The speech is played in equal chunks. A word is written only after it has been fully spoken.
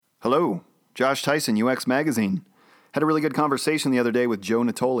Hello, Josh Tyson, UX Magazine. Had a really good conversation the other day with Joe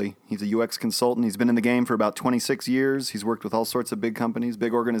Natoli. He's a UX consultant. He's been in the game for about 26 years. He's worked with all sorts of big companies,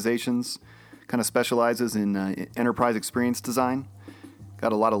 big organizations, kind of specializes in enterprise experience design.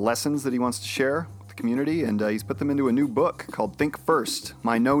 Got a lot of lessons that he wants to share with the community, and he's put them into a new book called Think First,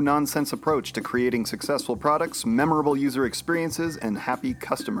 My No-Nonsense Approach to Creating Successful Products, Memorable User Experiences, and Happy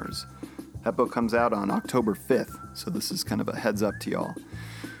Customers. That book comes out on October 5th, so this is kind of a heads up to y'all.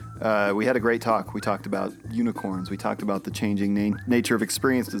 We had a great talk. We talked about unicorns. We talked about the changing nature of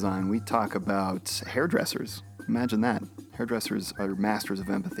experience design. We talk about hairdressers. Imagine that. Hairdressers are masters of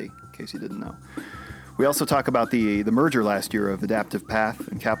empathy, in case you didn't know. We also talk about the merger last year of Adaptive Path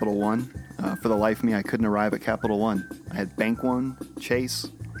and Capital One. For the life of me, I couldn't arrive at Capital One. I had Bank One, Chase.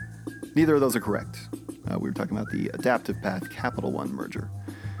 Neither of those are correct. We were talking about the Adaptive Path Capital One merger.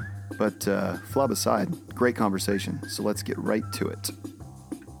 But flub aside, great conversation. So let's get right to it.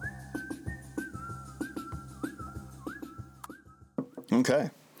 Okay.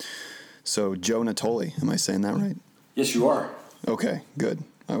 So Joe Natoli, am I saying that right? Yes, you are. Okay, good.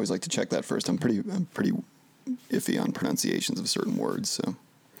 I always like to check that first. I'm pretty iffy on pronunciations of certain words, so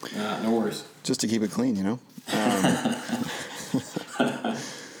no worries. Just to keep it clean, you know.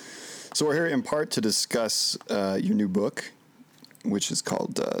 So we're here in part to discuss your new book, which is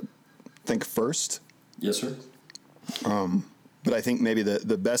called Think First. Yes, sir. But I think maybe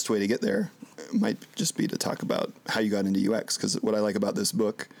the best way to get there might just be to talk about how you got into UX, because what I like about this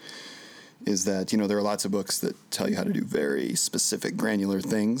book is that, you know, there are lots of books that tell you how to do very specific, granular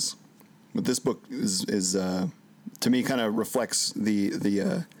things. But this book is to me, kind of reflects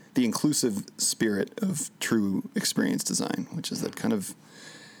the inclusive spirit of true experience design, which is that kind of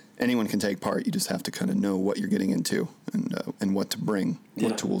anyone can take part. You just have to kind of know what you're getting into and what to bring,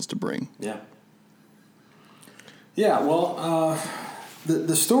 what tools to bring. Yeah. Yeah, well,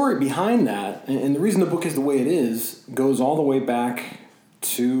 the story behind that, and the reason the book is the way it is, goes all the way back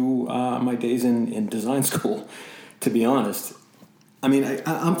to my days in design school, to be honest. I mean,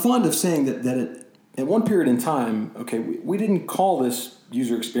 I'm fond of saying that at one period in time, okay, we didn't call this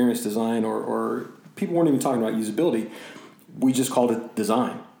user experience design, or people weren't even talking about usability. We just called it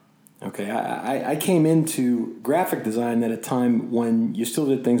design. Okay, I came into graphic design at a time when you still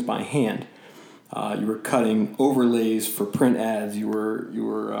did things by hand. You were cutting overlays for print ads. You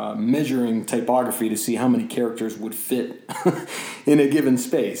were measuring typography to see how many characters would fit in a given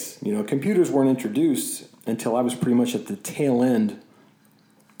space. You know, computers weren't introduced until I was pretty much at the tail end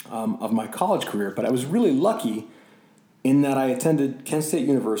of my college career. But I was really lucky in that I attended Kent State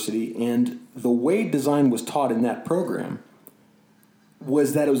University, and the way design was taught in that program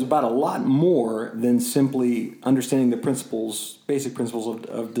was that it was about a lot more than simply understanding the basic principles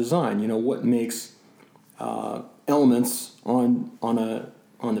of design. You know, what makes elements on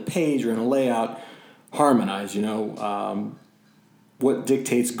the page or in a layout harmonize. You know, what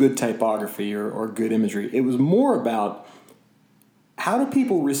dictates good typography or good imagery. It was more about how do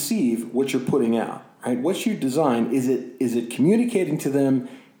people receive what you're putting out. Right? What you design, is it communicating to them?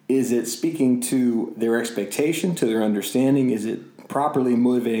 Is it speaking to their expectation, to their understanding? Is it properly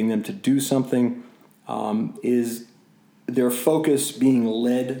motivating them to do something? Is their focus being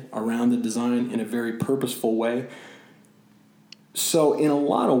led around the design in a very purposeful way? So in a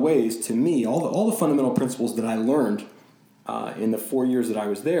lot of ways, to me, all the fundamental principles that I learned in the 4 years that I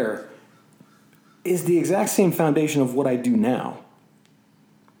was there is the exact same foundation of what I do now.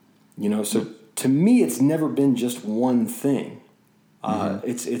 You know, so to me, it's never been just one thing.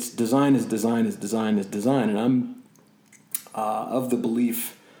 It's design is design is design is design, and I'm of the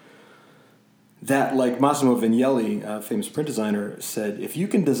belief that, like Massimo Vignelli, a famous print designer, said, if you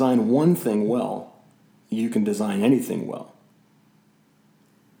can design one thing well, you can design anything well.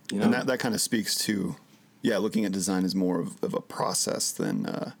 You know? And that kind of speaks to, looking at design as more of a process than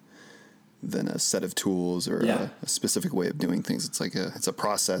a set of tools or a specific way of doing things. It's like it's a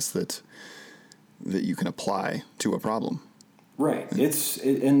process that you can apply to a problem. Right.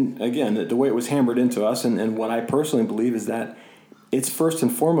 And again, the way it was hammered into us, and what I personally believe is that it's first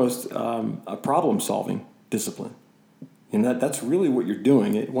and foremost a problem-solving discipline. And that's really what you're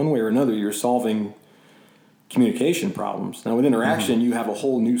doing. One way or another, you're solving communication problems. Now, with interaction, you have a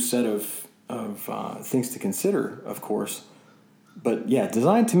whole new set of things to consider, of course. But yeah,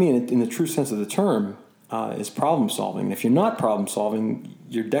 design to me, in the true sense of the term, is problem-solving. And if you're not problem-solving,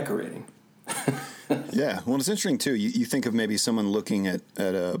 you're decorating. Yeah, well, it's interesting too. You think of maybe someone looking at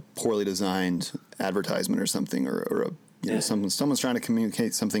a poorly designed advertisement or something, or someone's trying to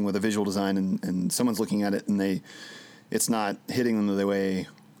communicate something with a visual design, and someone's looking at it and it's not hitting them the way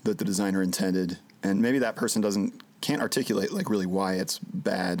that the designer intended, and maybe that person doesn't can't articulate like really why it's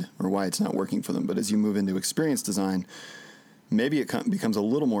bad or why it's not working for them. But as you move into experience design, maybe it becomes a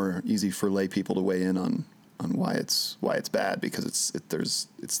little more easy for lay people to weigh in on why it's bad, because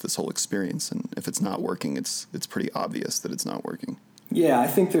it's this whole experience, and if it's not working, it's pretty obvious that it's not working. Yeah, I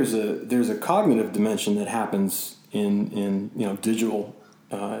think there's a cognitive dimension that happens in digital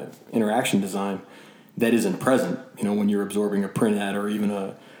interaction design that isn't present. When you're absorbing a print ad or even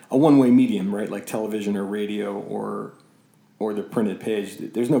a one-way medium, right, like television or radio or the printed page.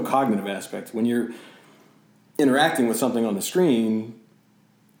 There's no cognitive aspect. When you're interacting with something on the screen,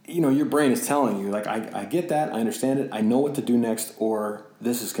 your brain is telling you, like, I get that, I understand it, I know what to do next, or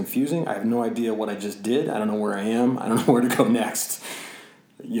this is confusing, I have no idea what I just did, I don't know where I am, I don't know where to go next.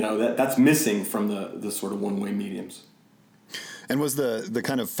 That's missing from the sort of one-way mediums. And was the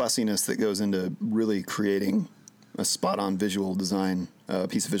kind of fussiness that goes into really creating a spot-on visual design, a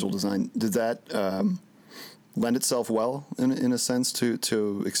piece of visual design, did that lend itself well, in a sense,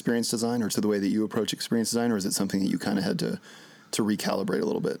 to experience design, or to the way that you approach experience design, or is it something that you kind of had to recalibrate a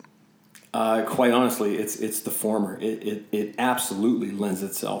little bit? Quite honestly, it's the former. It absolutely lends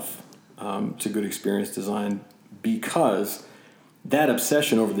itself to good experience design, because that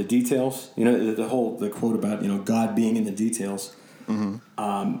obsession over the details, the quote about God being in the details,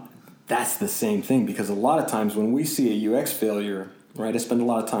 that's the same thing. Because a lot of times when we see a UX failure, right? I spend a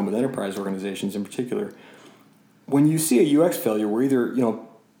lot of time with enterprise organizations in particular. When you see a UX failure where either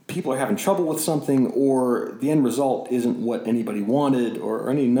people are having trouble with something, or the end result isn't what anybody wanted, or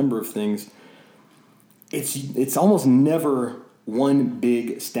any number of things, it's almost never one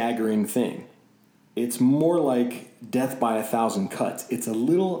big staggering thing. It's more like death by 1,000 cuts. It's a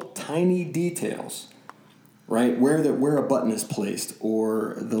little tiny details, right? Where a button is placed,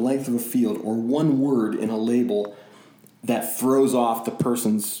 or the length of a field, or one word in a label that throws off the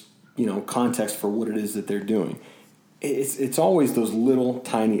person's context for what it is that they're doing. It's always those little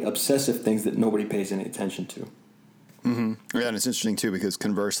tiny obsessive things that nobody pays any attention to. Mm-hmm. Yeah, and it's interesting too, because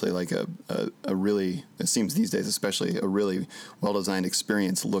conversely, like a really, it seems these days especially, a really well-designed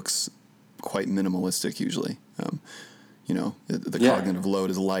experience looks quite minimalistic usually. The cognitive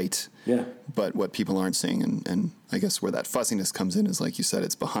load is light, but what people aren't seeing, and I guess where that fussiness comes in is, like you said,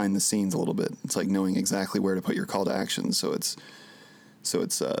 it's behind the scenes a little bit. It's like knowing exactly where to put your call to action, so it's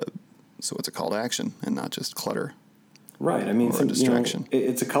a call to action and not just clutter. Right. I mean, distraction.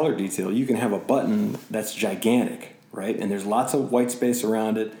 It's a color detail. You can have a button that's gigantic, right? And there's lots of white space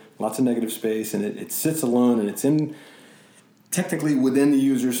around it, lots of negative space, and it sits alone, and it's technically within the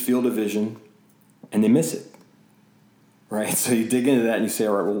user's field of vision, and they miss it, right? So you dig into that and you say,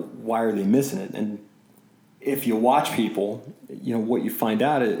 all right, well, why are they missing it? And if you watch people, what you find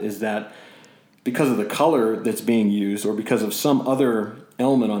out is that because of the color that's being used, or because of some other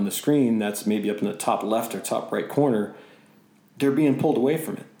element on the screen that's maybe up in the top left or top right corner, they're being pulled away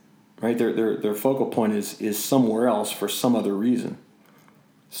from it, right? Their focal point is somewhere else for some other reason.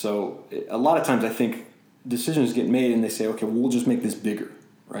 So a lot of times I think decisions get made and they say, okay, well, we'll just make this bigger,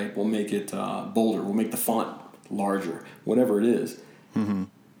 right? We'll make it bolder. We'll make the font larger, whatever it is. Mm-hmm.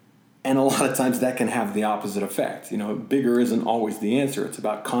 And a lot of times that can have the opposite effect. Bigger isn't always the answer. It's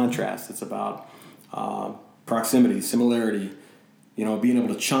about contrast. It's about proximity, similarity, being able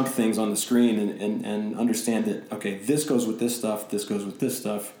to chunk things on the screen and understand that, okay, this goes with this stuff, this goes with this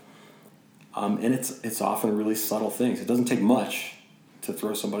stuff. And it's often really subtle things. It doesn't take much to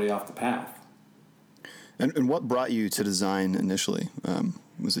throw somebody off the path. And what brought you to design initially?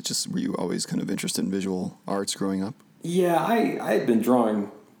 Was it just, were you always kind of interested in visual arts growing up? Yeah, I had been drawing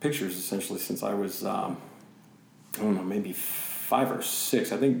pictures essentially since I was, maybe 5 or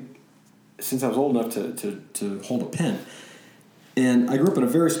 6. I think since I was old enough to hold a pen. And I grew up in a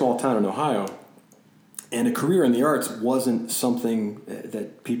very small town in Ohio, and a career in the arts wasn't something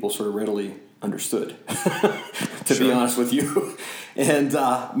that people sort of readily understood, to be honest with you. And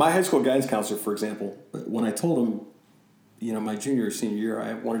my high school guidance counselor, for example, when I told him, my junior or senior year,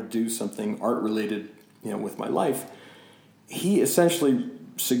 I wanted to do something art-related, with my life, he essentially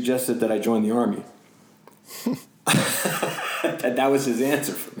suggested that I join the Army. That was his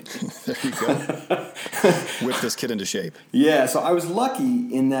answer for me. There you go. Whip this kid into shape. Yeah, so I was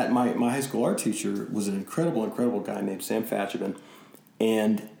lucky in that my high school art teacher was an incredible guy named Sam Fatcheben.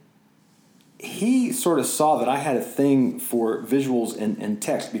 And he sort of saw that I had a thing for visuals and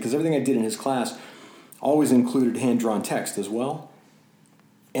text, because everything I did in his class always included hand-drawn text as well.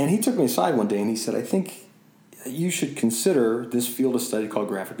 And he took me aside one day and he said, I think you should consider this field of study called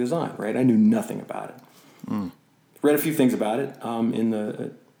graphic design, right? I knew nothing about it. Mm. Read a few things about it in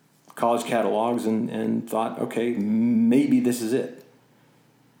the college catalogs and thought, okay, maybe this is it.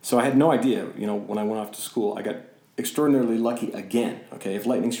 So I had no idea, when I went off to school. I got extraordinarily lucky again. Okay, if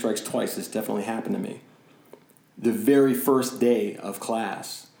lightning strikes twice, this definitely happened to me. The very first day of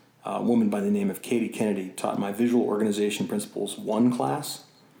class, a woman by the name of Katie Kennedy taught my Visual Organization Principles 1 class,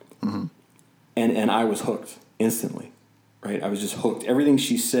 and I was hooked instantly, right? I was just hooked. Everything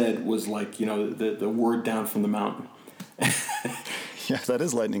she said was like, the word down from the mountain. Yeah, that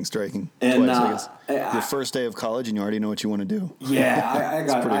is lightning striking. And twice, I guess. Your first day of college, and you already know what you want to do. Yeah,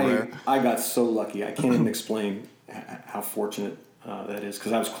 rare. I got so lucky. I can't even explain how fortunate that is,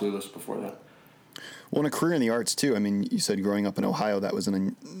 because I was clueless before that. Well, in a career in the arts too. I mean, you said growing up in Ohio, that was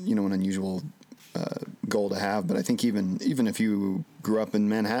an unusual goal to have. But I think even if you grew up in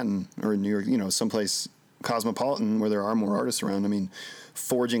Manhattan or in New York, someplace cosmopolitan where there are more artists around, I mean,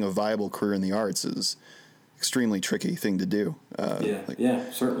 forging a viable career in the arts is extremely tricky thing to do.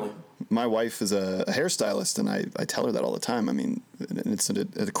 Certainly. My wife is a hairstylist, and I tell her that all the time. I mean, it's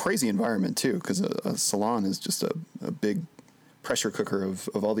a crazy environment too, because a salon is just a big pressure cooker of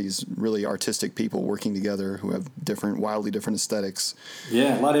all these really artistic people working together who have wildly different aesthetics.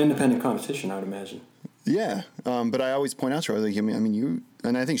 Yeah, a lot of independent competition, I would imagine. Yeah, but I always point out to her, like, I mean, you,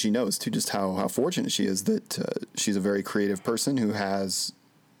 and I think she knows too, just how fortunate she is that she's a very creative person who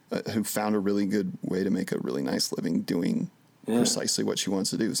found a really good way to make a really nice living doing precisely what she wants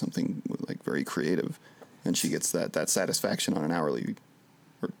to do, something like very creative, and she gets that satisfaction on an hourly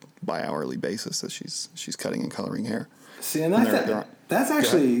or bi-hourly basis as she's cutting and coloring hair. See, and that's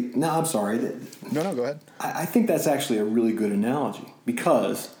actually, no, I'm sorry. No, go ahead. I think that's actually a really good analogy,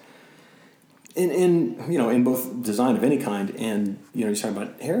 because in both design of any kind and, you're talking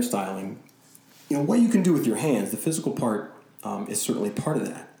about hairstyling, what you can do with your hands, the physical part is certainly part of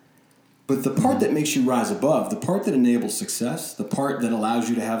that. But the part that makes you rise above, the part that enables success, the part that allows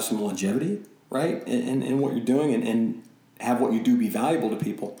you to have some longevity, right, in what you're doing and have what you do be valuable to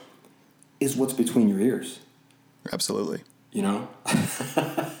people, is what's between your ears. Absolutely. Well,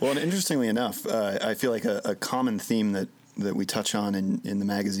 and interestingly enough, I feel like a common theme that we touch on in the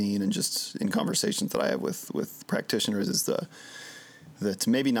magazine and just in conversations that I have with practitioners is that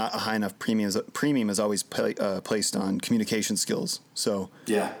maybe not a high enough premium is always placed on communication skills. So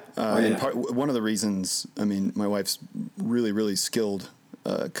one of the reasons, I mean, my wife's really, really skilled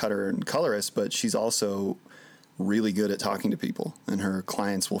cutter and colorist, but she's also really good at talking to people, and her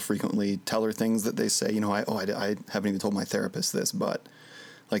clients will frequently tell her things that they say, I haven't even told my therapist this, but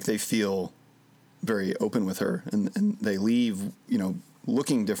like they feel very open with her, and they leave,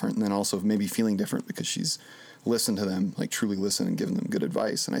 looking different, and then also maybe feeling different because she's listened to them, like truly listened and given them good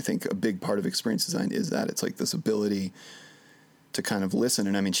advice. And I think a big part of experience design is that it's like this ability to kind of listen.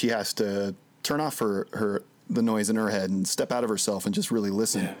 And I mean, she has to turn off the noise in her head and step out of herself and just really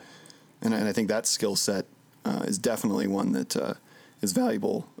listen. Yeah. And I think that skill set is definitely one that is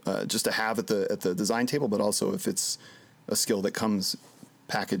valuable just to have at the design table, but also if it's a skill that comes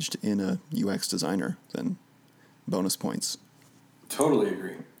packaged in a UX designer, then bonus points. Totally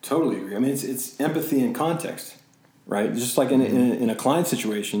agree. I mean, it's empathy and context, right? Just like in a client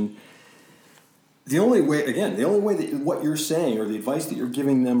situation, the only way that what you're saying or the advice that you're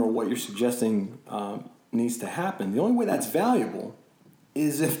giving them or what you're suggesting needs to happen, the only way that's valuable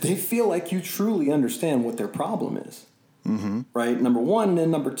is if they feel like you truly understand what their problem is, right? Number one, and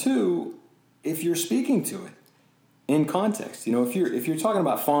then number two, if you're speaking to it in context. If you're talking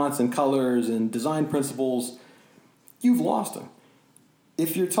about fonts and colors and design principles, you've lost them.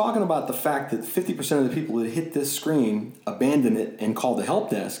 If you're talking about the fact that 50% of the people that hit this screen abandon it and call the help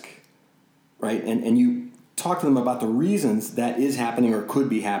desk, right? And you talk to them about the reasons that is happening or could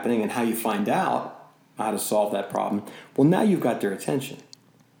be happening and how you find out how to solve that problem. Well, now you've got their attention.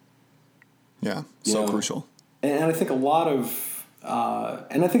 Yeah, so crucial. And I think a lot of,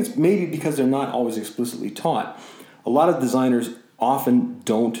 and I think it's maybe because they're not always explicitly taught, a lot of designers often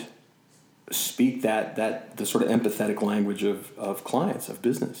don't speak the sort of empathetic language of clients, of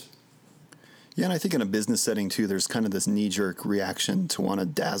business. Yeah, and I think in a business setting, too, there's kind of this knee-jerk reaction to want to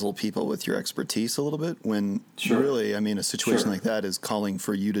dazzle people with your expertise a little bit, when really, I mean, a situation like that is calling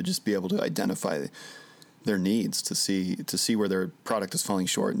for you to just be able to identify their needs, to see where their product is falling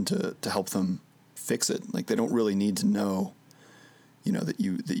short and to help them fix it. Like, they don't really need to know, that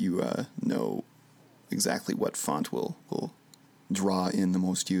you know exactly what font will draw in the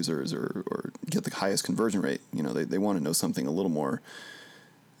most users or get the highest conversion rate. They want to know something a little more,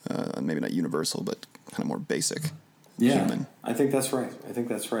 maybe not universal, but kind of more basic. Yeah, human. I think that's right.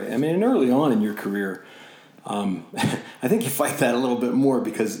 I mean, and early on in your career, I think you fight that a little bit more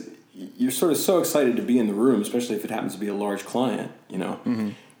because you're sort of so excited to be in the room, especially if it happens to be a large client,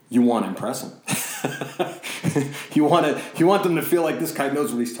 You want to impress them. You want them to feel like this guy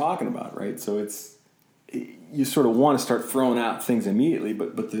knows what he's talking about, right? So you sort of want to start throwing out things immediately,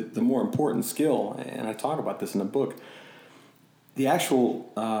 but the more important skill, and I talk about this in the book, the actual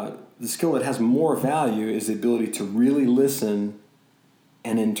the skill that has more value is the ability to really listen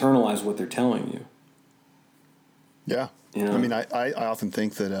and internalize what they're telling you. Yeah. You know? I mean, I often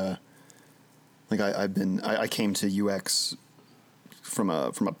think that I came to UX from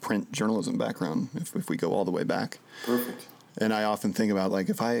a print journalism background, if we go all the way back. Perfect. And I often think about, like,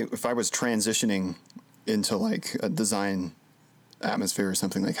 if I was transitioning into like a design atmosphere or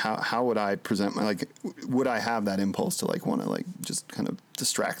something, like how would I present would I have that impulse to like want to like just kind of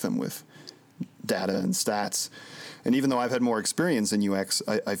distract them with data and stats? And even though I've had more experience in UX,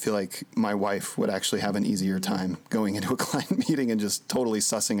 I feel like my wife would actually have an easier time going into a client meeting and just totally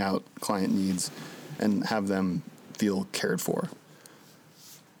sussing out client needs and have them feel cared for.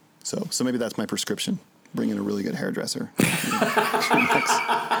 So maybe that's my prescription. Bring in a really good hairdresser.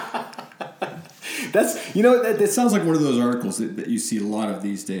 That sounds like one of those articles that you see a lot of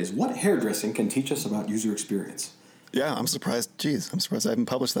these days. What hairdressing can teach us about user experience? Yeah, I'm surprised. I'm surprised I haven't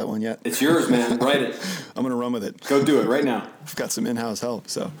published that one yet. It's yours, man. Write it. I'm going to run with it. Go do it right now. I've got some in-house help,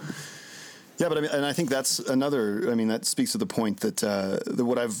 so. Yeah, but I mean, and I think that's that speaks to the point that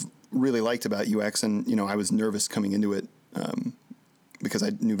what I've really liked about UX, and, I was nervous coming into it because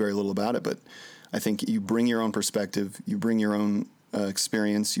I knew very little about it, but I think you bring your own perspective, you bring your own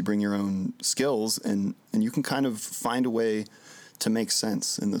experience, you bring your own skills, and you can kind of find a way to make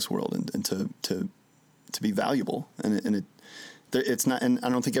sense in this world and to be valuable. And it's not, and I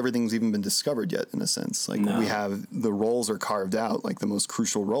don't think everything's even been discovered yet in a sense. Like we have, the roles are carved out, like the most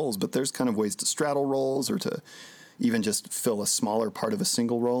crucial roles, but there's kind of ways to straddle roles or to even just fill a smaller part of a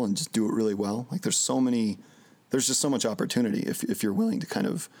single role and just do it really well. Like there's just so much opportunity if you're willing to kind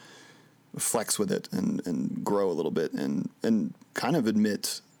of flex with it and grow a little bit and kind of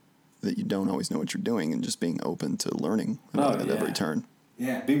admit that you don't always know what you're doing and just being open to learning at every turn.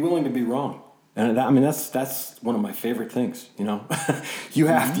 Yeah, be willing to be wrong. And that's one of my favorite things, You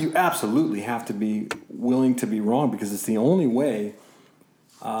absolutely have to be willing to be wrong because it's the only way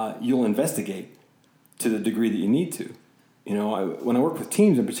you'll investigate to the degree that you need to. When I work with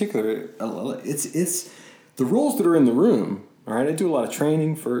teams in particular, it's the roles that are in the room. All right, I do a lot of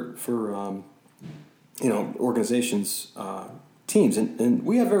training for organizations, teams, and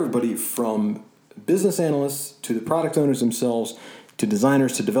we have everybody from business analysts to the product owners themselves, to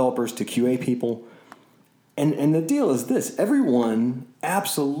designers, to developers, to QA people. And the deal is this: everyone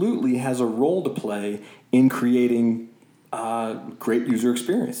absolutely has a role to play in creating great user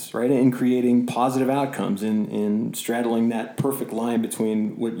experience, right? In creating positive outcomes, in straddling that perfect line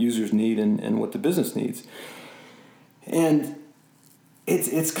between what users need and what the business needs. And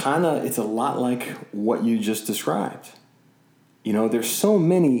it's a lot like what you just described. There's so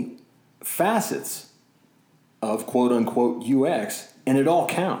many facets of quote unquote UX, and it all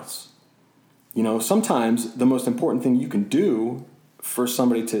counts. Sometimes the most important thing you can do for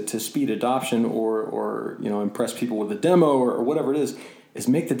somebody to speed adoption or impress people with a demo or whatever it is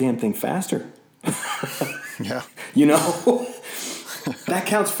make the damn thing faster. Yeah. That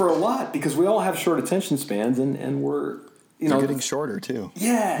counts for a lot because we all have short attention spans and we're, They're getting shorter too.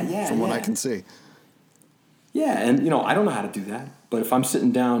 Yeah. From what I can see. Yeah. And, I don't know how to do that, but if I'm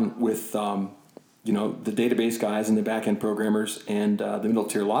sitting down with, the database guys and the back-end programmers and the middle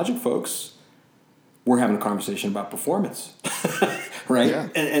tier logic folks, we're having a conversation about performance, right? Yeah.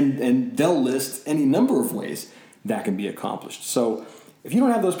 And they'll list any number of ways that can be accomplished. So if you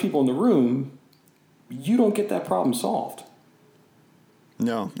don't have those people in the room, you don't get that problem solved.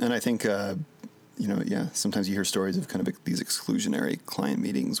 No, and I think, sometimes you hear stories of kind of these exclusionary client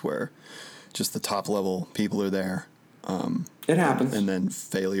meetings where just the top level people are there. It happens. And then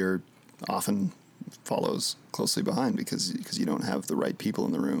failure often follows closely behind because you don't have the right people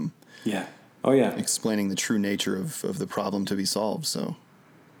in the room. Yeah. Oh, yeah. Explaining the true nature of the problem to be solved, or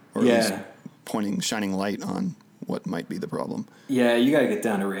at least shining light on what might be the problem. Yeah, you got to get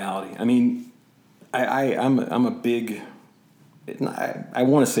down to reality. I mean, I'm a big, I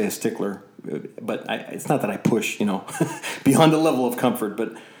want to say a stickler, but it's not that I push, beyond the level of comfort,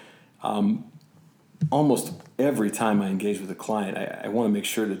 but almost every time I engage with a client, I want to make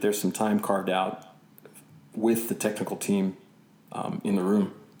sure that there's some time carved out with the technical team in the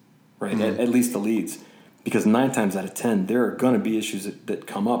room, right? Mm-hmm. At least the leads, because 9 times out of 10, there are going to be issues that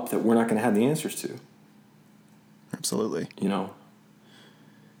come up that we're not going to have the answers to. Absolutely. And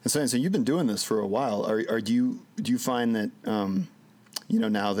so you've been doing this for a while. Do you find that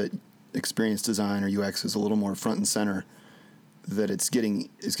now that experience design or UX is a little more front and center, that it's getting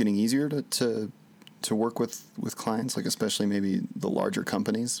easier to to work with clients, like especially maybe the larger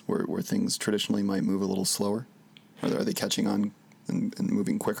companies where things traditionally might move a little slower? Are they catching on and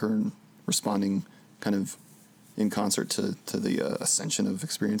moving quicker and responding kind of in concert to the ascension of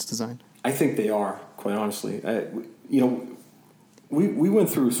experience design? I think they are, quite honestly. We went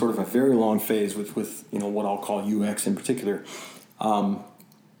through sort of a very long phase with what I'll call UX in particular,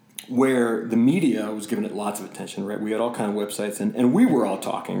 where the media was giving it lots of attention, right? We had all kind of websites, and we were all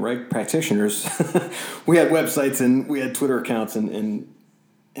talking, right? Practitioners. We had websites, and we had Twitter accounts, and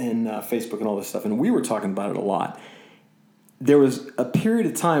Facebook and all this stuff, and we were talking about it a lot. There was a period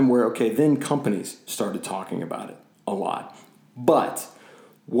of time where, then companies started talking about it a lot. But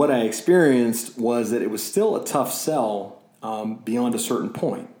what I experienced was that it was still a tough sell beyond a certain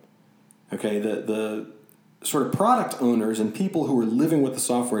point. Okay, the sort of product owners and people who were living with the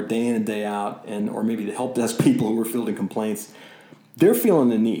software day in and day out, or maybe the help desk people who were fielding complaints, they're feeling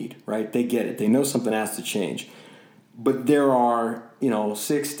the need, right? They get it. They know something has to change. But there are,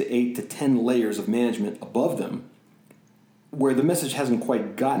 6 to 8 to 10 layers of management above them where the message hasn't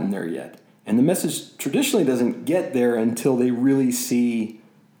quite gotten there yet. And the message traditionally doesn't get there until they really see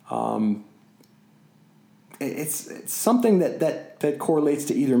it's something that correlates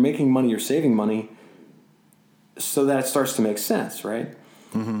to either making money or saving money, so that it starts to make sense, right?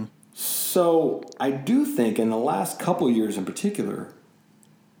 Mm-hmm. So I do think in the last couple of years in particular,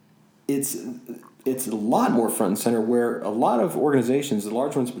 it's a lot more front and center, where a lot of organizations, the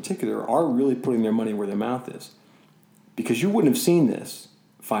large ones in particular, are really putting their money where their mouth is. Because you wouldn't have seen this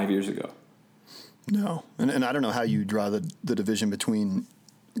 5 years ago. No. And I don't know how you draw the division between,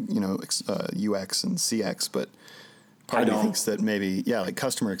 UX and CX, but part of me thinks that maybe, like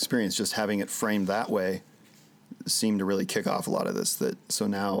customer experience, just having it framed that way seemed to really kick off a lot of this. So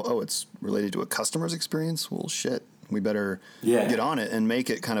now, it's related to a customer's experience? Well, shit. We better get on it and make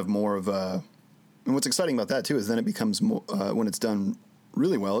it kind of more of a... And what's exciting about that, too, is then it becomes more, when it's done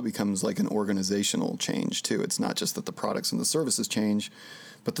really well, it becomes like an organizational change, too. It's not just that the products and the services change,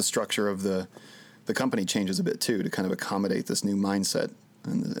 but the structure of the company changes a bit, too, to kind of accommodate this new mindset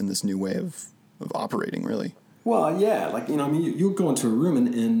and this new way of operating, really. Well, yeah. You'll go into a room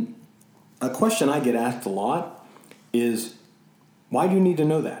and a question I get asked a lot is, why do you need to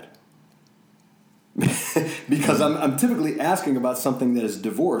know that? Because I'm typically asking about something that is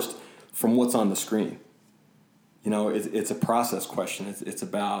divorced from what's on the screen. It's a process question. It's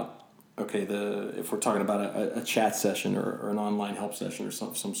about, if we're talking about a chat session or an online help session or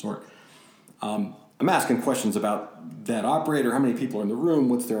some sort, I'm asking questions about that operator, how many people are in the room,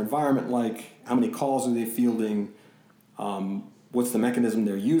 what's their environment like, how many calls are they fielding, what's the mechanism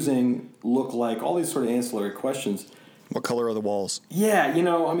they're using look like, all these sort of ancillary questions. What color are the walls? Yeah,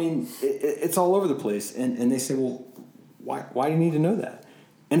 it's all over the place. And they say, well, why do you need to know that?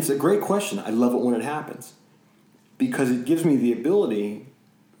 And it's a great question. I love it when it happens, because it gives me the ability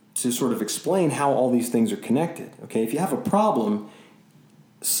to sort of explain how all these things are connected. Okay, if you have a problem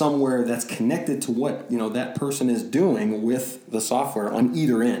somewhere that's connected to what that person is doing with the software on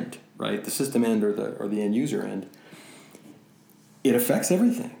either end, right, the system end or the end user end, it affects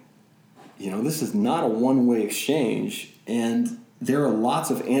everything. This is not a one-way exchange, and there are lots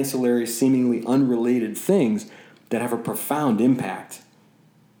of ancillary, seemingly unrelated things that have a profound impact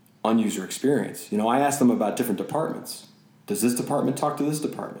on user experience. I asked them about different departments. Does this department talk to this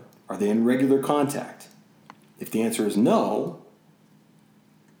department? Are they in regular contact? If the answer is no,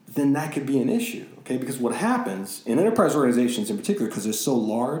 then that could be an issue, okay? Because what happens in enterprise organizations in particular, because they're so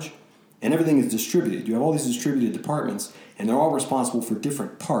large and everything is distributed, you have all these distributed departments, and they're all responsible for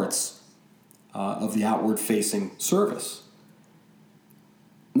different parts of the outward-facing service.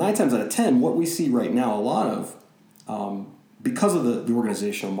 9 times out of 10, what we see right now, a lot of, because of the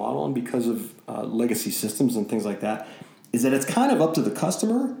organizational model and because of legacy systems and things like that, is that it's kind of up to the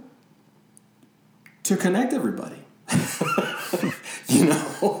customer to connect everybody.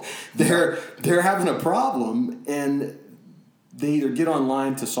 They're having a problem, and they either get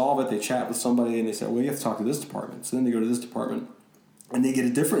online to solve it, they chat with somebody, and they say, well, you have to talk to this department. So then they go to this department, and they get a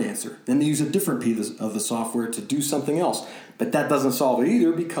different answer. Then they use a different piece of the software to do something else. But that doesn't solve it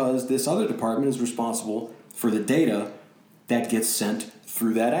either, because this other department is responsible for the data that gets sent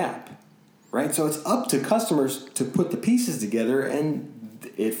through that app, right? So it's up to customers to put the pieces together, and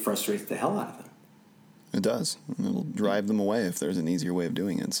it frustrates the hell out of them. It does. It'll drive them away if there's an easier way of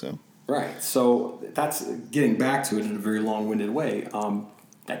doing it. So right. So that's getting back to it in a very long-winded way.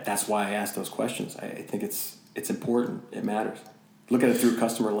 That's why I asked those questions. I think it's important. It matters. Look at it through a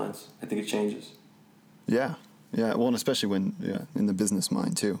customer lens. I think it changes. Yeah. Well, and especially when in the business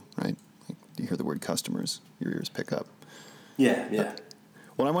mind too, right? Like, you hear the word customers, your ears pick up. Yeah.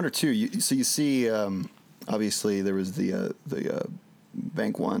 Well, I wonder too. So you see, obviously there was the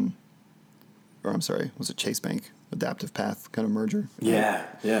Bank One, or I'm sorry, was it Chase Bank Adaptive Path kind of merger? Yeah.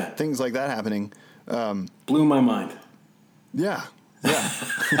 Things like that happening. Blew my mind. Yeah.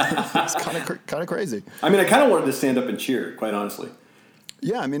 It's kind of crazy. I mean, I kind of wanted to stand up and cheer, quite honestly.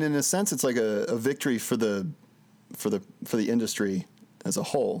 Yeah, I mean, in a sense, it's like a victory for the industry as a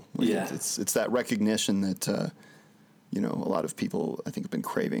whole. Like Yeah. it's that recognition that a lot of people I think have been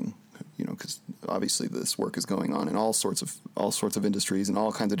craving. Because obviously this work is going on in all sorts of industries and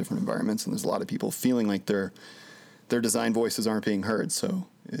all kinds of different environments, and there's a lot of people feeling like their design voices aren't being heard. So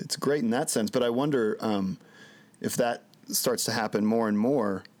it's great in that sense. But I wonder if that starts to happen more and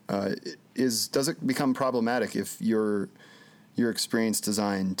more. Does it become problematic if your experienced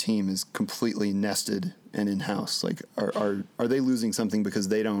design team is completely nested and in-house? Like, are they losing something because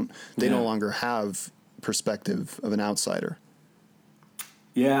they no longer have perspective of an outsider?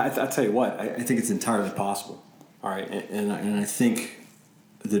 Yeah, I tell you what, I think it's entirely possible. All right, and I think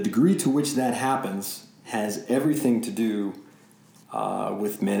the degree to which that happens has everything to do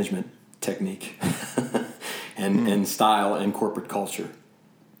with management technique and style and corporate culture.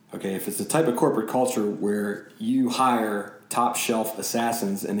 Okay, if it's the type of corporate culture where you hire top shelf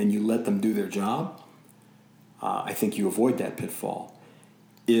assassins and then you let them do their job, I think you avoid that pitfall.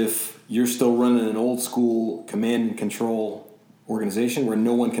 If you're still running an old school command and control organization where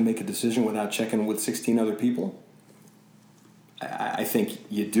no one can make a decision without checking with 16 other people, I think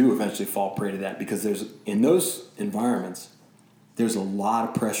you do eventually fall prey to that, because in those environments, there's a lot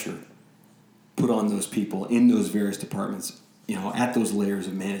of pressure put on those people in those various departments, at those layers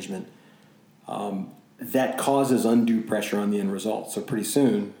of management, that causes undue pressure on the end result. So pretty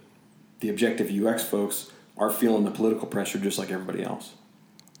soon, the objective UX folks are feeling the political pressure just like everybody else.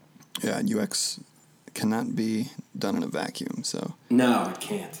 Yeah, and UX cannot be done in a vacuum. So no, it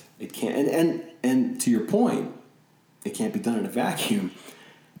can't. It can't. And to your point, it can't be done in a vacuum.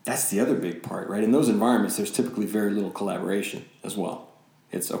 That's the other big part, right? In those environments, there's typically very little collaboration as well.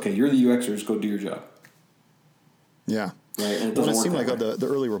 It's, okay, you're the UXers, go do your job. Yeah. Right? And it seemed like the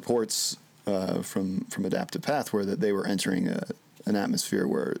early reports from Adaptive Path were that they were entering an atmosphere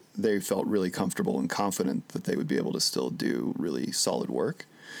where they felt really comfortable and confident that they would be able to still do really solid work.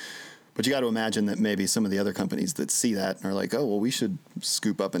 But you got to imagine that maybe some of the other companies that see that and are like, oh, well, we should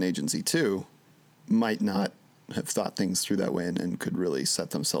scoop up an agency too, might not have thought things through that way and could really set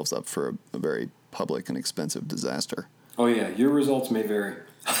themselves up for a very public and expensive disaster. Oh, yeah. Your results may vary.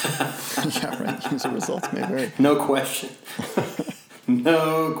 Yeah, right. User results may vary. No question.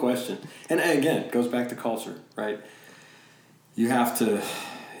 No question. And again, it goes back to culture, right? You have to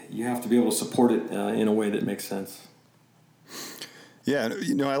be able to support it in a way that makes sense. Yeah,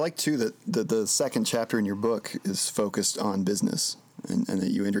 I like too that the second chapter in your book is focused on business, and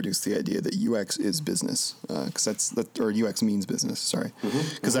that you introduce the idea that UX is business, because or UX means business. Sorry,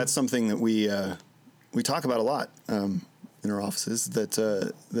 because that's something that we talk about a lot in our offices.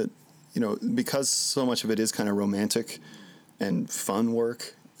 That because so much of it is kind of romantic and fun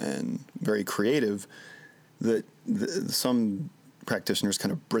work and very creative, that some practitioners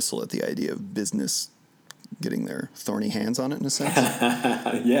kind of bristle at the idea of business getting their thorny hands on it in a sense.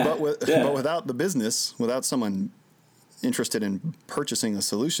 Yeah. But without the business, without someone interested in purchasing a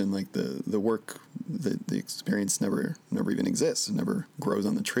solution, like the work, the experience never even exists. It never grows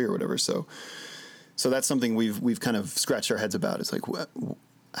on the tree or whatever. So that's something we've kind of scratched our heads about. It's like,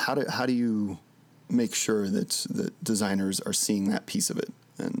 how do you make sure that designers are seeing that piece of it,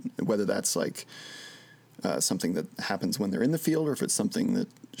 and whether that's like something that happens when they're in the field, or if it's something that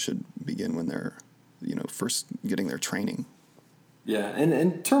should begin when they're first getting their training. Yeah,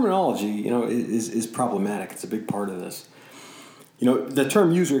 and terminology, is problematic. It's a big part of this. The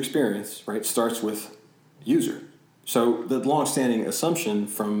term user experience, right, starts with user. So the long-standing assumption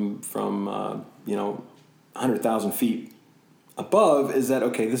from 100,000 feet above is that,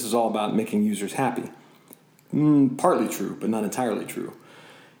 okay, this is all about making users happy. Partly true, but not entirely true.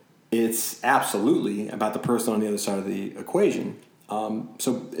 It's absolutely about the person on the other side of the equation.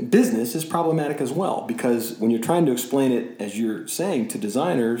 So business is problematic as well, because when you're trying to explain it, as you're saying, to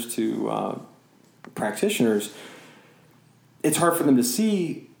designers, to practitioners, it's hard for them to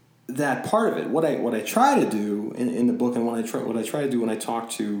see that part of it. What I try to do in the book, and what I try to do when I talk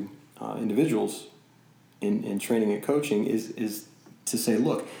to individuals in training and coaching is to say,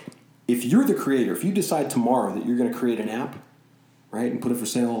 look, if you're the creator, if you decide tomorrow that you're going to create an app, right, and put it for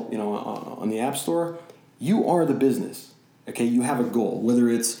sale, on the App Store, you are the business. Okay, you have a goal, whether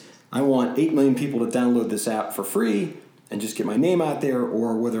it's I want 8 million people to download this app for free and just get my name out there,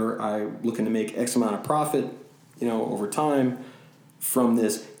 or whether I'm looking to make X amount of profit, over time, from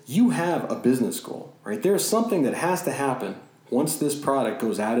this, you have a business goal, right? There's something that has to happen once this product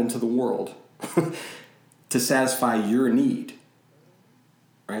goes out into the world to satisfy your need,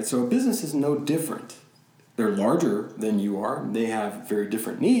 right? So a business is no different. They're larger than you are. They have very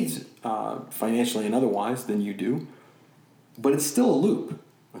different needs, financially and otherwise, than you do. But it's still a loop,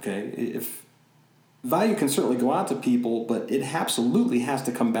 okay? If value can certainly go out to people, but it absolutely has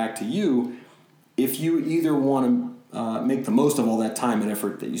to come back to you if you either want to make the most of all that time and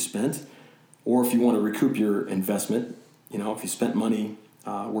effort that you spent, or if you want to recoup your investment. You know, if you spent money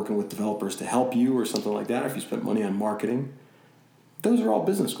working with developers to help you or something like that, or if you spent money on marketing, those are all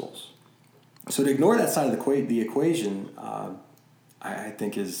business goals. So to ignore that side of the equation, I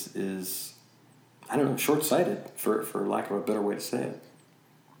think is I don't know, short-sighted, for lack of a better way to say it.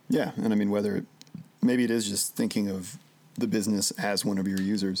 Yeah, and I mean, maybe it is just thinking of the business as one of your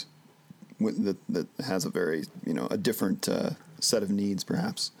users that has a very, a different set of needs,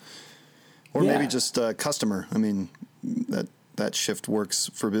 perhaps. Or maybe just a customer. I mean, that shift works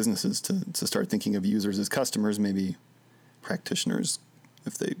for businesses to start thinking of users as customers. Maybe practitioners,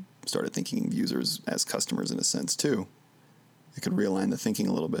 if they started thinking of users as customers in a sense too, it could realign the thinking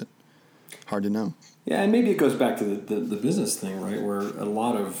a little bit. Hard to know. Yeah, and maybe it goes back to the business thing, right? Where a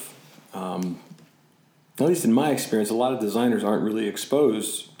lot of, at least in my experience, a lot of designers aren't really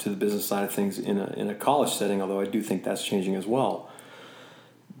exposed to the business side of things in a college setting, although I do think that's changing as well.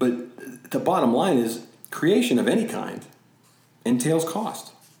 But the bottom line is creation of any kind entails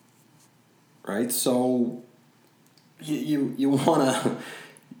cost, right? So you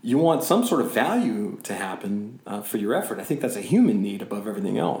want some sort of value to happen for your effort. I think that's a human need above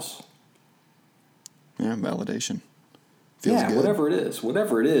everything else. Yeah, validation. Feels good.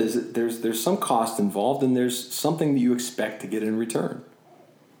 Whatever it is, there's some cost involved, and there's something that you expect to get in return.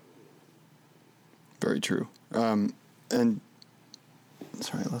 Very true. And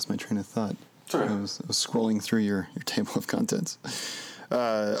sorry, I lost my train of thought. Sorry. I was scrolling through your table of contents.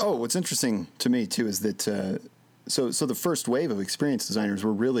 What's interesting to me too is that so the first wave of experienced designers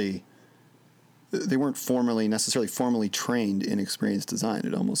were really, they weren't necessarily formally trained in experience design.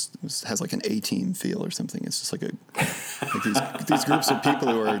 It almost has like an A-team feel or something. It's just like these groups of people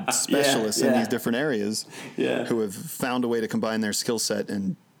who are specialists in these different areas who have found a way to combine their skill set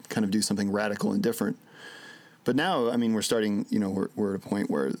and kind of do something radical and different. But now, I mean, we're starting, we're at a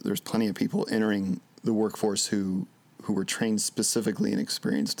point where there's plenty of people entering the workforce who were trained specifically in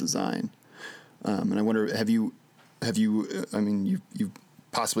experience design. And I wonder, have you, I mean, you've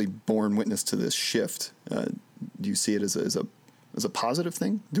possibly borne witness to this shift. Do you see it as a positive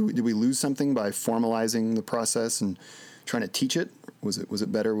thing? Did we lose something by formalizing the process and trying to teach it? Was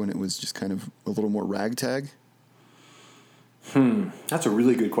it better when it was just kind of a little more ragtag? That's a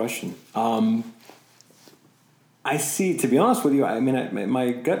really good question. I see, to be honest with you, I mean,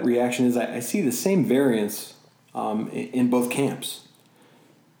 my gut reaction is I see the same variance in both camps,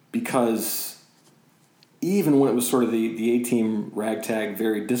 because even when it was sort of the A-team ragtag,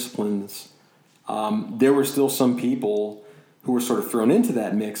 very disciplines, there were still some people who were sort of thrown into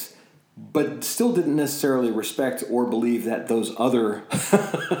that mix, but still didn't necessarily respect or believe that those other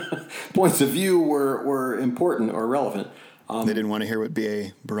points of view were important or relevant. They didn't want to hear what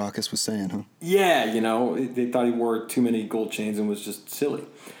B.A. Baracus was saying, huh? Yeah, they thought he wore too many gold chains and was just silly.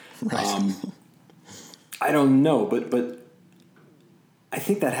 Right. I don't know, but I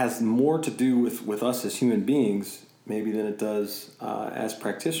think that has more to do with us as human beings maybe than it does as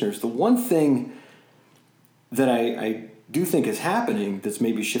practitioners. The one thing that I do think is happening that's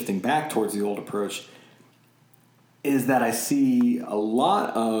maybe shifting back towards the old approach is that I see a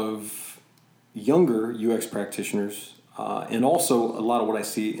lot of younger UX practitioners and also a lot of what I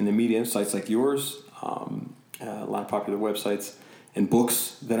see in the media, sites like yours, a lot of popular websites and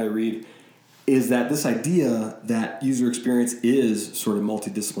books that I read, is that this idea that user experience is sort of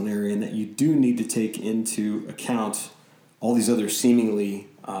multidisciplinary and that you do need to take into account all these other seemingly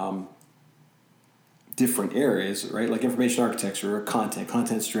different areas, right? Like information architecture or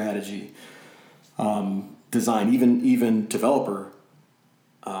content strategy, design, even developer,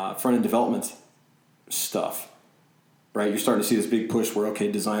 front-end development stuff, right? You're starting to see this big push where,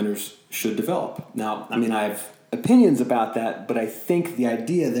 okay, designers should develop. Now, I mean, I have opinions about that, but I think the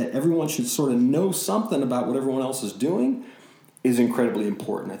idea that everyone should sort of know something about what everyone else is doing is incredibly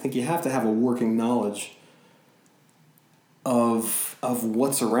important. I think you have to have a working knowledge of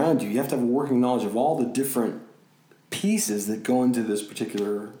what's around you. You have to have a working knowledge of all the different pieces that go into this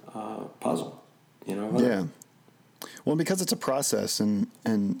particular puzzle. Yeah. Well, because it's a process and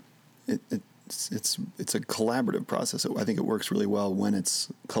it's a collaborative process. I think it works really well when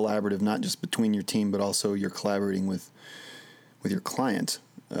it's collaborative, not just between your team, but also you're collaborating with with your client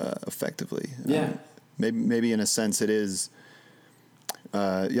effectively. Yeah. Maybe in a sense it is.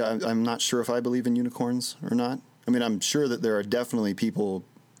 I'm not sure if I believe in unicorns or not. I mean, I'm sure that there are definitely people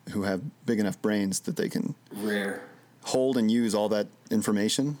who have big enough brains that they can Rare. hold and use all that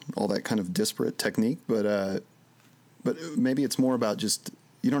information, all that kind of disparate technique. But maybe it's more about just,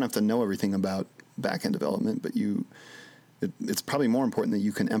 you don't have to know everything about back-end development, but it's probably more important that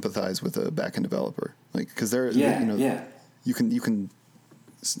you can empathize with a back-end developer, like, because you can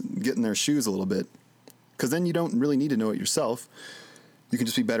get in their shoes a little bit, because then you don't really need to know it yourself. You can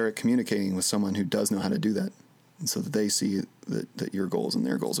just be better at communicating with someone who does know how to do that, and so that they see that your goals and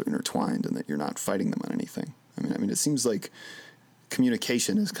their goals are intertwined, and that you're not fighting them on anything. I mean, it seems like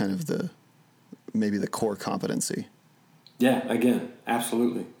communication is kind of maybe the core competency. Yeah, again,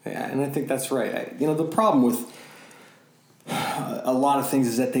 absolutely. And I think that's right. The problem with a lot of things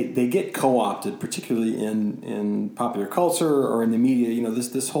is that they get co-opted, particularly in popular culture or in the media.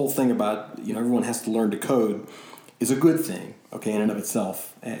 This whole thing about, everyone has to learn to code is a good thing, okay, in and of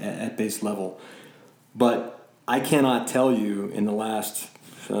itself at base level. But I cannot tell you in the last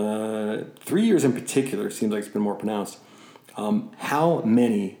 3 years in particular, it seems like it's been more pronounced, how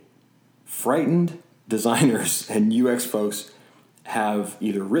many frightened designers and UX folks have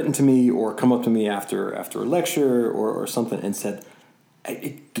either written to me or come up to me after a lecture or something and said,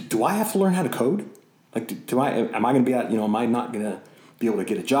 do I have to learn how to code? Like, am I going to be out, am I not going to be able to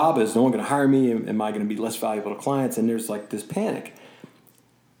get a job? Is no one going to hire me? Am I going to be less valuable to clients? And there's like this panic.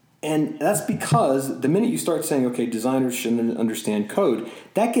 And that's because the minute you start saying, okay, designers shouldn't understand code,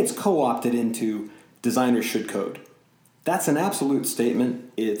 that gets co-opted into designers should code. That's an absolute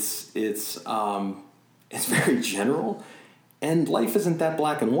statement. It's very general, and life isn't that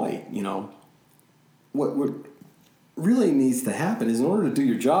black and white. What really needs to happen is, in order to do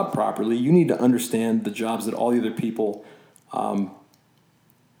your job properly, you need to understand the jobs that all the other people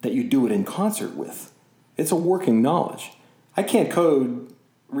that you do it in concert with. It's a working knowledge. I can't code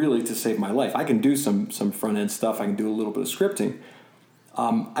really to save my life. I can do some front end stuff. I can do a little bit of scripting.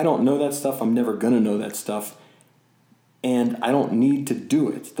 I don't know that stuff. I'm never going to know that stuff. And I don't need to do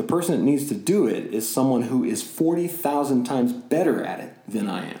it. The person that needs to do it is someone who is 40,000 times better at it than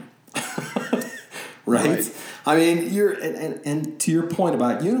I am. Right? I mean, and to your point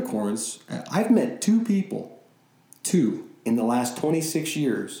about unicorns, I've met two people in the last 26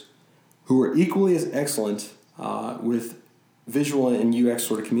 years who are equally as excellent with visual and UX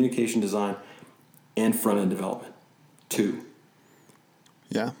sort of communication design and front-end development. 2.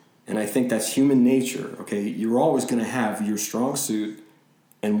 Yeah. And I think that's human nature, okay? You're always going to have your strong suit,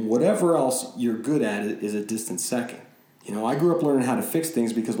 and whatever else you're good at is a distant second. I grew up learning how to fix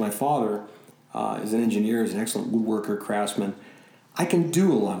things because my father is an engineer, is an excellent woodworker, craftsman. I can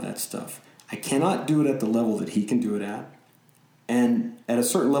do a lot of that stuff. I cannot do it at the level that he can do it at. And at a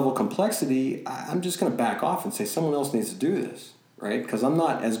certain level of complexity, I'm just going to back off and say someone else needs to do this, right? Because I'm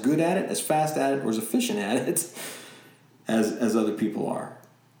not as good at it, as fast at it, or as efficient at it as other people are.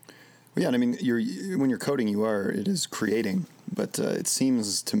 Well, yeah, I mean, when you're coding, it is creating, but it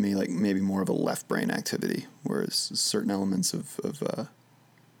seems to me like maybe more of a left brain activity, whereas certain elements of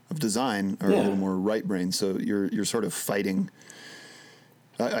design are a little more right brain. So you're sort of fighting.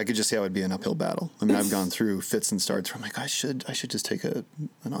 I could just see how it'd be an uphill battle. I mean, I've gone through fits and starts where I'm like, I should just take an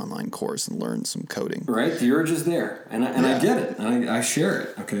online course and learn some coding. Right, the urge is there, and I get it, and I share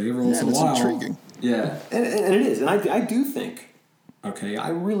it. Okay, every once in a while, it's intriguing. Yeah, and it is, and I do think. Okay, I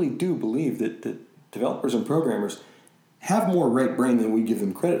really do believe that developers and programmers have more right brain than we give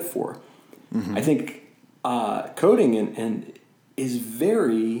them credit for. Mm-hmm. I think coding and is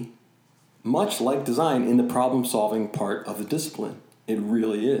very much like design in the problem-solving part of the discipline. It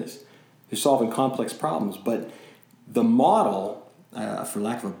really is. You're solving complex problems, but the model, for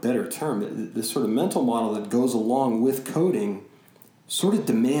lack of a better term, this sort of mental model that goes along with coding sort of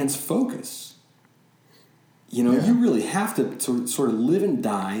demands focus. You really have to sort of live and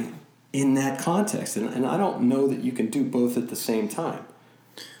die in that context, and I don't know that you can do both at the same time.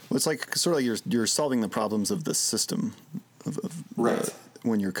 Well, it's like sort of like you're solving the problems of the system of right.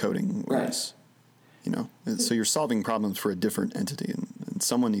 When you're coding, whereas, so you're solving problems for a different entity, and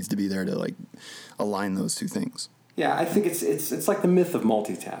someone needs to be there to like align those two things. Yeah, I think it's like the myth of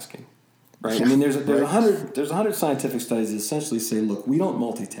multitasking. Right. I mean, there's 100 scientific studies that essentially say, look, we don't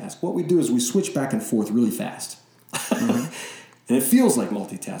multitask. What we do is we switch back and forth really fast, mm-hmm. And it feels like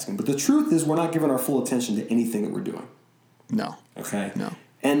multitasking. But the truth is, we're not giving our full attention to anything that we're doing. No. Okay. No.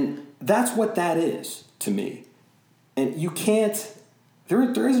 And that's what that is to me. And you can't. There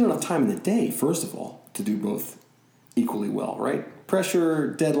isn't enough time in the day, first of all, to do both equally well. Right.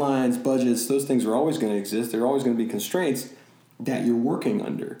 Pressure, deadlines, budgets, those things are always going to exist. There are always going to be constraints. that you're working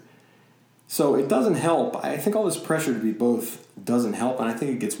under. So it doesn't help. I think all this pressure to be both doesn't help, and I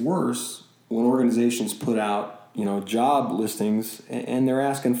think it gets worse when organizations put out, job listings and they're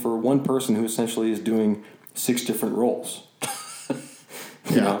asking for one person who essentially is doing 6 different roles.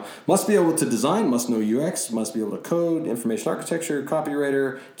 Must be able to design, must know UX, must be able to code, information architecture,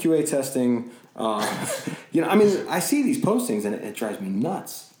 copywriter, QA testing. I see these postings and it drives me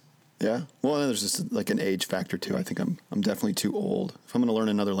nuts. Yeah. Well, and there's just like an age factor too. I think I'm definitely too old. If I'm going to learn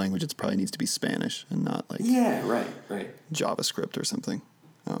another language, it probably needs to be Spanish and not like right JavaScript or something.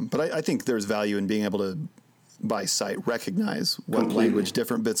 But I think there's value in being able to, by sight, recognize what language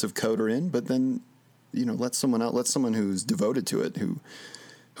different bits of code are in, but then let someone who's devoted to it, who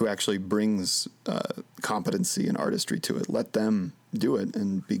actually brings competency and artistry to it, let them do it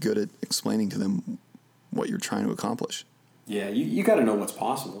and be good at explaining to them what you're trying to accomplish. Yeah, you got to know what's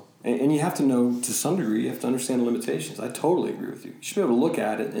possible. And you have to know, to some degree, you have to understand the limitations. I totally agree with you. You should be able to look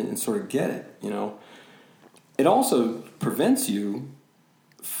at it and sort of get it, It also prevents you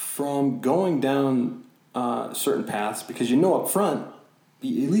from going down certain paths because up front,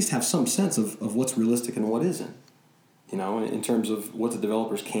 you at least have some sense of what's realistic and what isn't, in terms of what the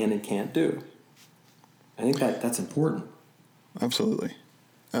developers can and can't do. I think that's important. Absolutely.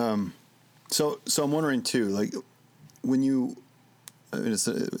 So I'm wondering too, like when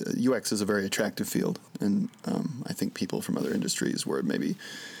UX is a very attractive field, and I think people from other industries where maybe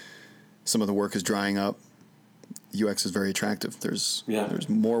some of the work is drying up, UX is very attractive. There's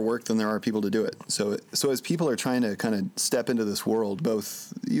more work than there are people to do it. So as people are trying to kind of step into this world,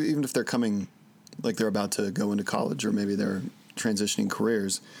 both even if they're coming, like they're about to go into college or maybe they're transitioning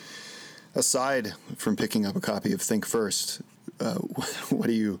careers, aside from picking up a copy of Think First, what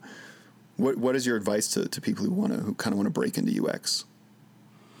is your advice to people who kind of want to break into UX?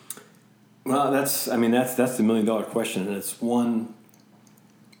 Well, that's the $1 million question, and it's one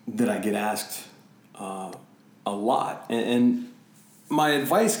that I get asked a lot. And my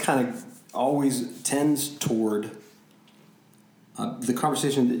advice kind of always tends toward the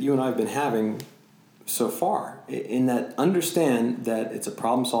conversation that you and I have been having so far, in that understand that it's a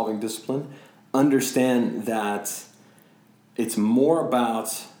problem-solving discipline, understand that it's more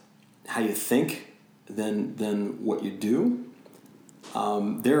about how you think than what you do.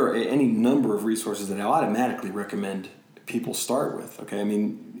 There are any number of resources that I automatically recommend people start with. Okay,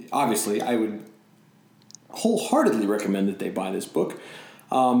 obviously, I would wholeheartedly recommend that they buy this book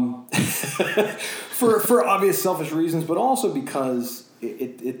for obvious selfish reasons, but also because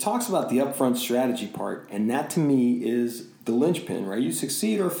it talks about the upfront strategy part, and that to me is the linchpin. Right, you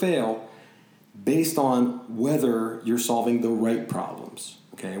succeed or fail based on whether you're solving the right problems.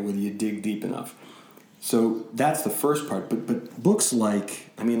 Okay, whether you dig deep enough. So that's the first part. But books like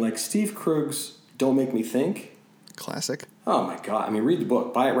Steve Krug's Don't Make Me Think. Classic. Oh, my God. Read the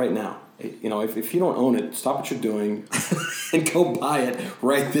book. Buy it right now. If you don't own it, stop what you're doing and go buy it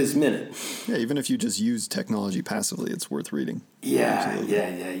right this minute. Yeah, even if you just use technology passively, it's worth reading. Yeah.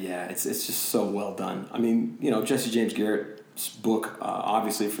 It's just so well done. Jesse James Garrett's book,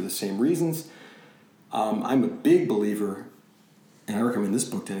 obviously for the same reasons. I'm a big believer, and I recommend this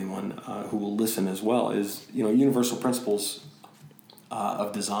book to anyone who will listen as well, is, Universal Principles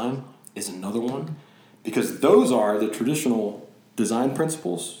of Design is another one, because those are the traditional design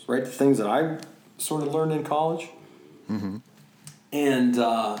principles, right? The things that I sort of learned in college. Mm-hmm. And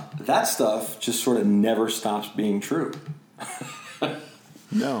that stuff just sort of never stops being true.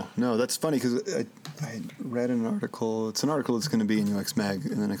 No, that's funny because I read an article. It's an article that's going to be in UX Mag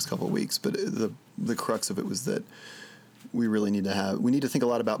in the next couple of weeks, but the crux of it was that we really need to think a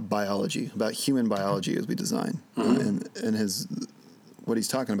lot about biology, about human biology as we design. Mm-hmm. What he's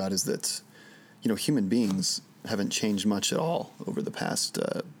talking about is that, human beings haven't changed much at all over the past,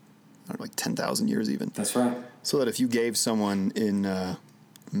 10,000 years even. That's right. So that if you gave someone in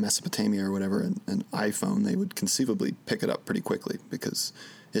Mesopotamia or whatever an iPhone, they would conceivably pick it up pretty quickly because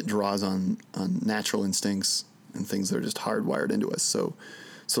it draws on natural instincts and things that are just hardwired into us. So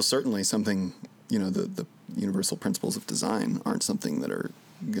certainly something, the universal principles of design aren't something that are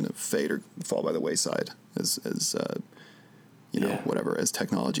going to fade or fall by the wayside as whatever, as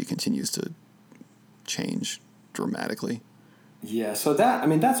technology continues to change dramatically. Yeah, so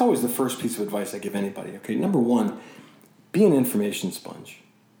that's always the first piece of advice I give anybody. Okay, number one, be an information sponge,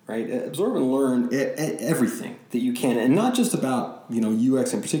 right? Absorb and learn everything that you can, and not just about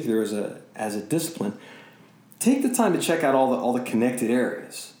UX in particular as a discipline. Take the time to check out all the connected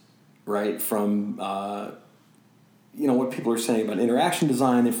areas, right? From what people are saying about interaction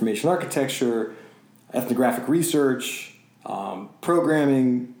design, information architecture, ethnographic research,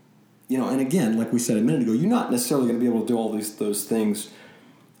 programming. and again, like we said a minute ago, you're not necessarily going to be able to do all those things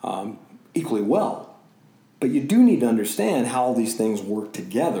equally well. But you do need to understand how all these things work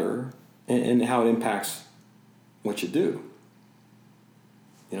together and how it impacts what you do.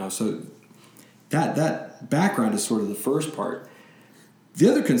 So that background is sort of the first part. The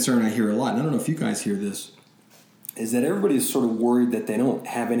other concern I hear a lot, and I don't know if you guys hear this, is that everybody is sort of worried that they don't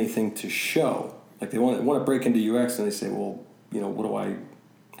have anything to show. Like they want to break into UX and they say, well,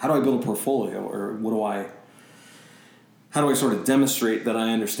 how do I build a portfolio, or how do I sort of demonstrate that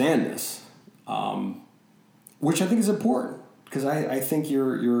I understand this? Which I think is important, because I think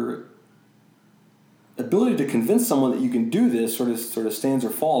your ability to convince someone that you can do this sort of stands or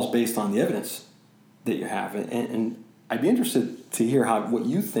falls based on the evidence that you have. And I'd be interested to hear what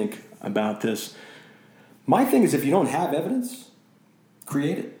you think about this. My thing is, if you don't have evidence,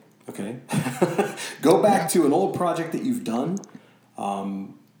 create it. Okay, go back to an old project that you've done,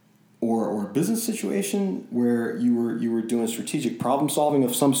 or a business situation where you were doing strategic problem solving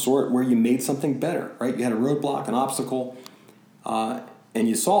of some sort, where you made something better. Right, you had a roadblock, an obstacle, and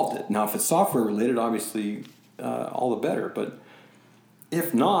you solved it. Now, if it's software related, obviously, all the better. But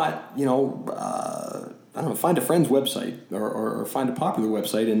if not, I don't know, find a friend's website or find a popular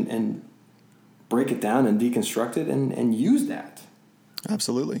website and break it down and deconstruct it and use that.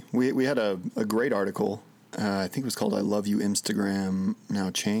 Absolutely. We had a great article. I think it was called "I Love You Instagram Now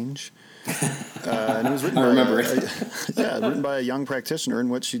Change," and it was written. I remember it. Written by a young practitioner.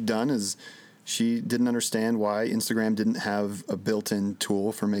 And what she'd done is she didn't understand why Instagram didn't have a built-in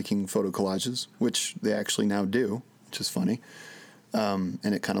tool for making photo collages, which they actually now do, which is funny. And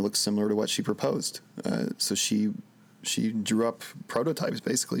it kind of looks similar to what she proposed. So she drew up prototypes,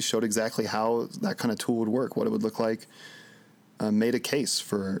 basically, showed exactly how that kind of tool would work, what it would look like, made a case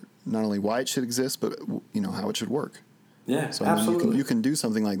for not only why it should exist, but how it should work. Yeah, so absolutely. You can do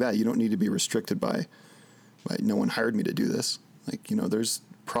something like that. You don't need to be restricted by no one hired me to do this. There's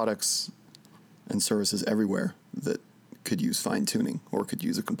products and services everywhere that could use fine-tuning or could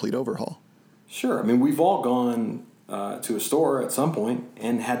use a complete overhaul. Sure. I mean, we've all gone to a store at some point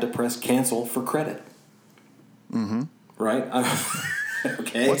and had to press cancel for credit. Mm-hmm. Right?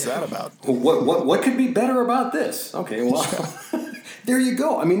 Okay. What's that about? What could be better about this? Okay, well, there you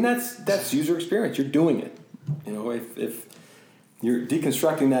go. I mean, that's user experience. You're doing it. If you're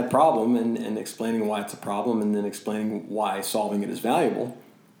deconstructing that problem and explaining why it's a problem, and then explaining why solving it is valuable.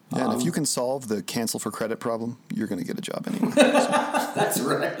 Yeah, and if you can solve the cancel for credit problem, you're going to get a job anyway. That's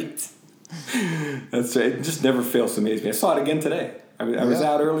right. That's right. It just never fails to amaze me. I saw it again today. I was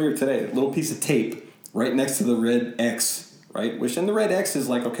out earlier today. A little piece of tape right next to the red X, right? And the red X is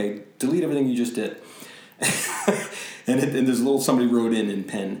like, okay, delete everything you just did. and there's a little, somebody wrote in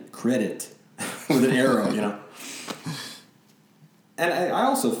pen, credit, with an arrow, And I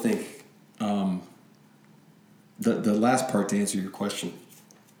also think the last part to answer your question,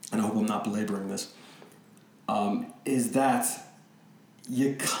 and I hope I'm not belaboring this, is that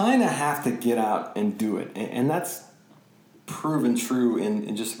you kind of have to get out and do it. And that's proven true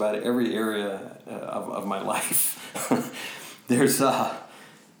in just about every area of my life. There's the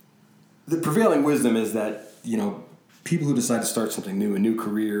prevailing wisdom is that, people who decide to start something new, a new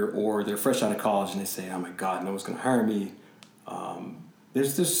career, or they're fresh out of college and they say, oh my God, no one's going to hire me.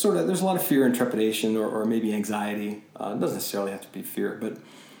 There's a lot of fear and trepidation or maybe anxiety. It doesn't necessarily have to be fear, but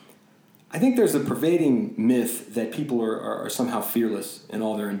I think there's a pervading myth that people are somehow fearless in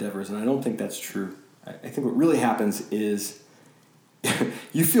all their endeavors, and I don't think that's true. I think what really happens is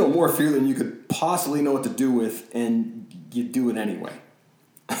you feel more fear than you could possibly know what to do with, and you do it anyway.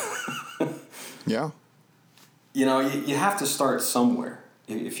 Yeah. You have to start somewhere.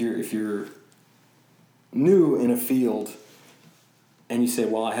 If you're new in a field and you say,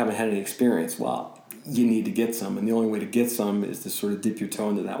 well, I haven't had any experience, well, you need to get some, and the only way to get some is to sort of dip your toe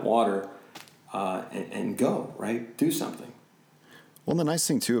into that water and go, right? Do something. Well, the nice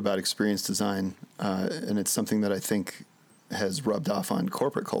thing, too, about experience design, and it's something that I think has rubbed off on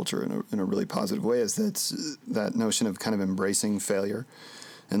corporate culture in a really positive way, is that notion of kind of embracing failure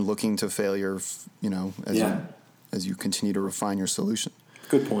and looking to failure, as you continue to refine your solution.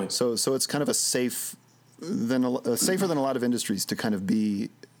 Good point. So it's kind of safer than a lot of industries to kind of be.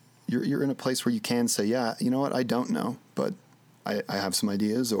 You're in a place where you can say, yeah, you know what, I don't know, but I have some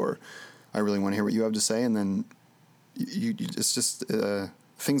ideas, or I really want to hear what you have to say, and then it's just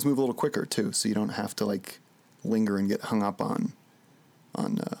things move a little quicker too, so you don't have to linger and get hung up on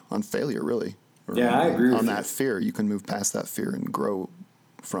failure, really. I agree with you. On that fear, you can move past that fear and grow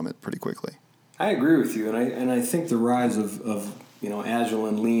from it pretty quickly. I agree with you, and I think the rise of agile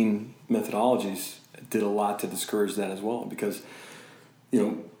and lean methodologies did a lot to discourage that as well, because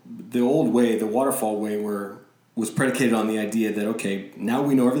the old way, the waterfall way, was predicated on the idea that, okay, now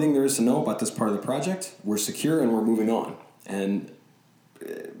we know everything there is to know about this part of the project. We're secure and we're moving on. And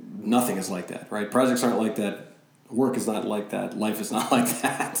nothing is like that, right? Projects aren't like that. Work is not like that. Life is not like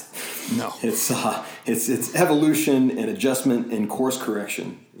that. No. It's evolution and adjustment and course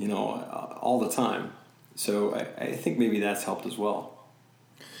correction, all the time. So I think maybe that's helped as well.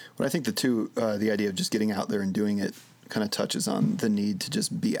 Well, I think the idea of just getting out there and doing it kind of touches on the need to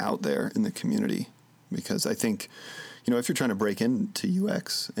just be out there in the community. Because I think, if you're trying to break into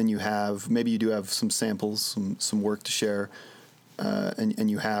UX and maybe you do have some samples, some work to share, and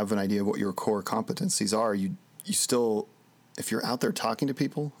you have an idea of what your core competencies are, you still, if you're out there talking to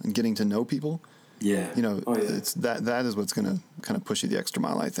people and getting to know people, it's that is what's going to kind of push you the extra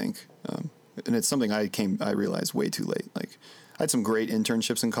mile, I think. And it's something I realized way too late. Like, I had some great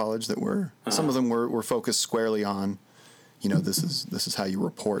internships in college that were, some of them were focused squarely on, this is how you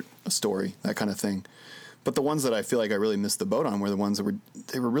report a story, that kind of thing. But the ones that I feel like I really missed the boat on were the ones that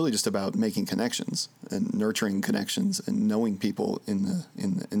were really just about making connections and nurturing connections and knowing people in the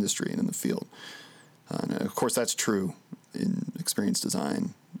industry and in the field. And of course, that's true in experience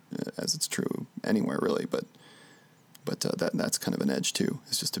design, as it's true anywhere really. But that's kind of an edge too.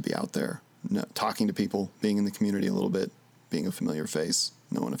 Is just to be out there, talking to people, being in the community a little bit, being a familiar face,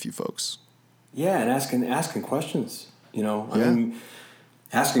 knowing a few folks. Yeah, and asking questions. I mean,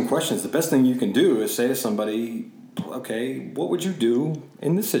 asking questions. The best thing you can do is say to somebody, "Okay, what would you do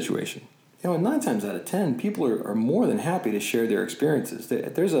in this situation?" And 9 times out of 10, people are more than happy to share their experiences.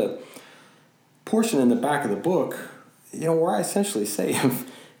 There's a portion in the back of the book, where I essentially say,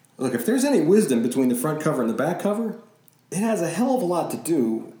 look, if there's any wisdom between the front cover and the back cover, it has a hell of a lot to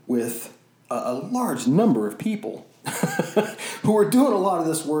do with a large number of people who were doing a lot of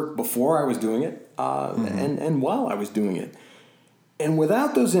this work before I was doing it, and while I was doing it. And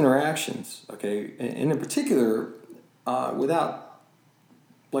without those interactions, okay, and in particular, without,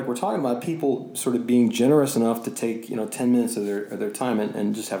 like we're talking about, people sort of being generous enough to take 10 minutes of their time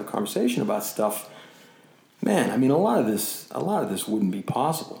and just have a conversation about stuff, man, I mean, a lot of this wouldn't be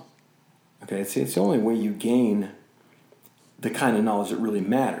possible. Okay, it's the only way you gain the kind of knowledge that really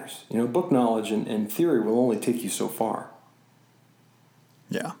matters. Book knowledge and theory will only take you so far.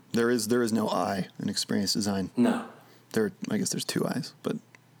 Yeah, there is no I in experience design. No. I guess there's 2 I's, but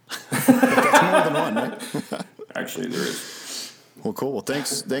that's more than one, right? Actually, there is. Well, cool. Well,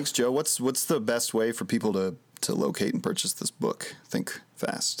 thanks, Joe. What's the best way for people to locate and purchase this book? Think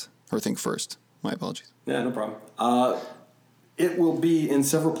Fast or Think First. My apologies. Yeah, no problem. It will be in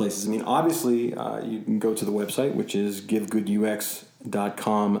several places. I mean, obviously, you can go to the website, which is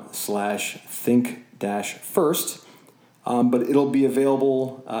givegoodux.com/think-first. But it'll be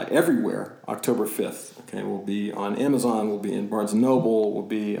available everywhere October 5th. Okay, we'll be on Amazon, we'll be in Barnes & Noble, we'll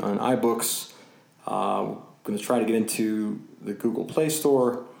be on iBooks. We're going to try to get into the Google Play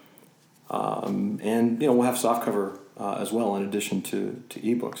Store. And, we'll have softcover as well in addition to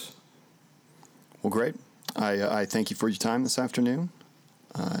ebooks. Well, great. I thank you for your time this afternoon.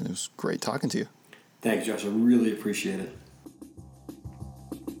 And it was great talking to you. Thanks, Josh. I really appreciate it.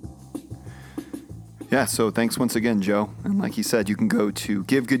 Yeah, so thanks once again, Joe. And like he said, you can go to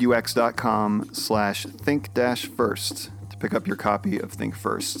givegoodux.com/think-first to pick up your copy of Think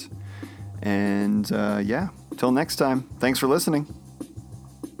First. And till next time, thanks for listening.